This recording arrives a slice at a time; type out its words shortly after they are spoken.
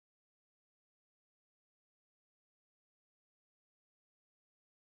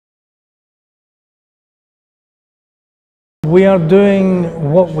We are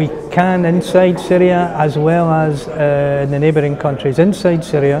doing what we can inside Syria as well as in the neighbouring countries. Inside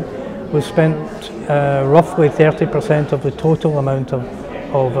Syria, we've spent roughly 30% of the total amount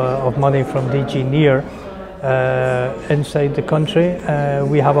of money from DG NEAR inside the country.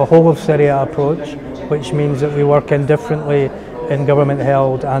 We have a whole of Syria approach, which means that we work indifferently in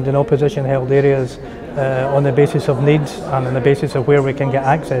government-held and in opposition-held areas on the basis of needs and on the basis of where we can get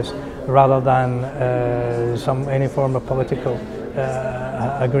access, rather than any form of political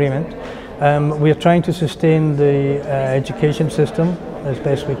agreement. We are trying to sustain the education system as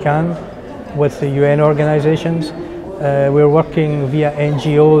best we can with the UN organisations. We're working via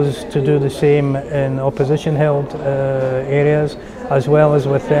NGOs to do the same in opposition-held areas, as well as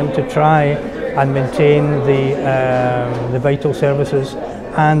with them to try and maintain the vital services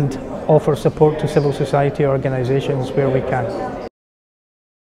and offer support to civil society organisations where we can.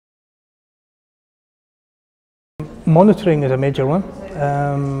 Monitoring is a major one.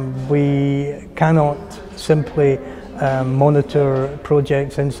 We cannot simply monitor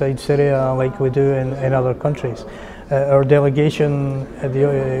projects inside Syria like we do in other countries. Our delegation,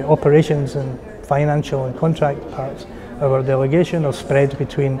 the operations and financial and contract parts of our delegation are spread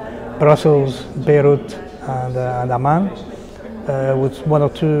between Brussels, Beirut and Amman, with 1 or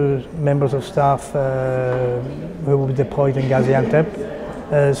 2 members of staff who will be deployed in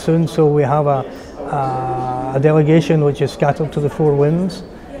Gaziantep soon. So we have a delegation which is scattered to the 4 winds.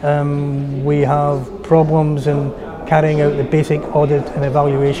 We have problems in carrying out the basic audit and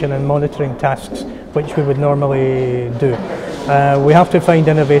evaluation and monitoring tasks which we would normally do. We have to find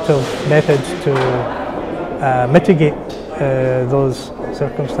innovative methods to mitigate those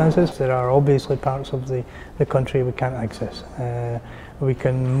circumstances. There are obviously parts of the country we can't access. We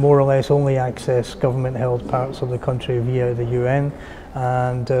can more or less only access government-held parts of the country via the UN,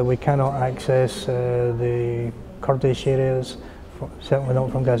 and we cannot access the Kurdish areas, certainly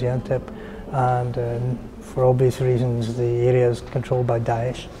not from Gaziantep, and for obvious reasons the areas controlled by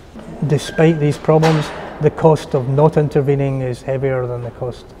Daesh. Despite these problems, the cost of not intervening is heavier than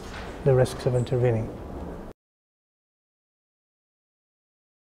the risks of intervening.